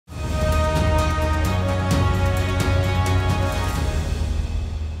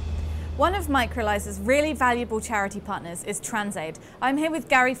One of Microlise's really valuable charity partners is Transaid. I'm here with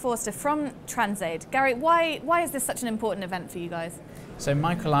Gary Forster from Transaid. Gary, why is this such an important event for you guys? So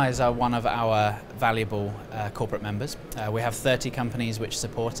Microlise are one of our valuable corporate members. We have 30 companies which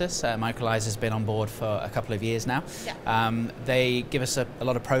support us. Microlise has been on board for a couple of years now. Yeah. They give us a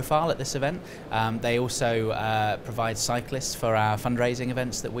lot of profile at this event. They also provide cyclists for our fundraising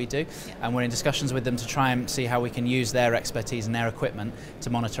events that we do. Yeah. And we're in discussions with them to try and see how we can use their expertise and their equipment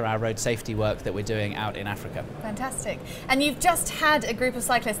to monitor our road safety work that we're doing out in Africa. Fantastic. And you've just had a group of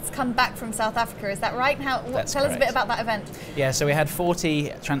cyclists come back from South Africa, is that right? Tell us a bit about that event. Yeah, so we had 40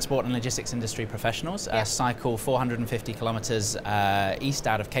 transport and logistics industry professionals cycle 450 kilometres east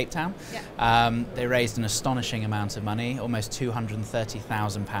out of Cape Town. Yeah. They raised an astonishing amount of money, almost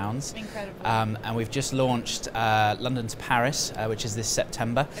 £230,000. Incredible. And we've just launched London to Paris, which is this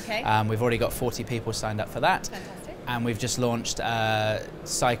September. Okay. We've already got 40 people signed up for that. Fantastic. And we've just launched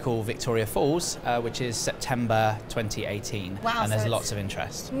Cycle Victoria Falls, which is September 2018. Wow, and there's so lots of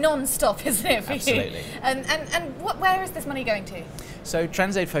interest. Non-stop, isn't it, for Absolutely. you? And where is this money going to? So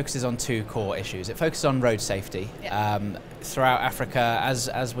Transaid focuses on two core issues. It focuses on road safety. Yeah. Throughout Africa,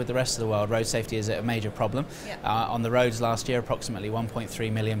 as with the rest of the world, road safety is a major problem. Yeah. On the roads last year, approximately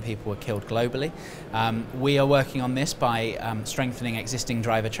 1.3 million people were killed globally. We are working on this by strengthening existing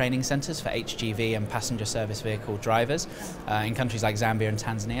driver training centres for HGV and passenger service vehicle drivers in countries like Zambia and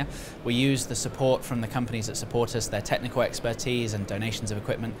Tanzania. We use the support from the companies that support us, their technical expertise and donations of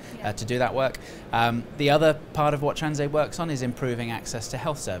equipment to do that work. The other part of what Transaid works on is improving access to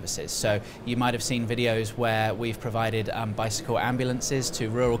health services. So you might have seen videos where we've provided bicycle ambulances to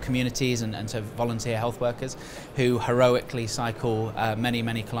rural communities and to volunteer health workers who heroically cycle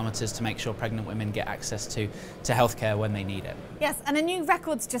many kilometres to make sure pregnant women get access to healthcare when they need it. Yes, and a new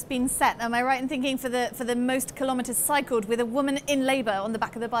record's just been set. Am I right in thinking for the most kilometres cycled with a woman in labour on the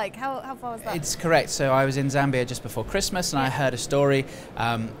back of the bike? How far was that? It's correct. So I was in Zambia just before Christmas, and I heard a story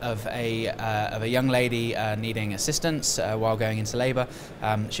of a young lady needing assistance while going into labour.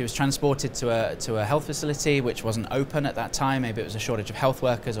 She was transported to a health facility which wasn't open at that time. Maybe it was a shortage of health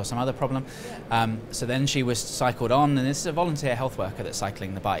workers or some other problem. So then she was cycled on, and this is a volunteer health worker that's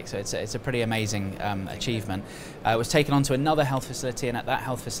cycling the bike. So it's a pretty amazing achievement. It was taken on to another health facility, and at that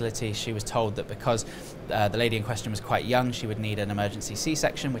health facility she was told that because the lady in question was quite young, she would need an emergency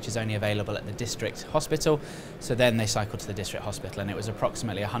C-section, which is only available at the district hospital. So then they cycled to the district hospital, and it was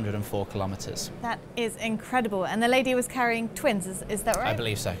approximately 104 kilometres. That is incredible. And the lady was carrying twins, is that right? I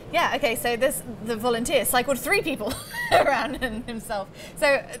believe so. Yeah, okay, so the volunteer cycled 3 people around himself.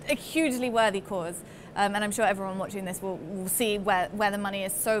 So a hugely worthy cause. And I'm sure everyone watching this will see where the money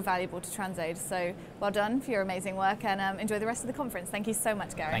is so valuable to Transaid. So well done for your amazing work, and enjoy the rest of the conference. Thank you so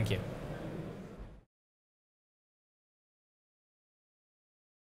much, Gary. Thank you.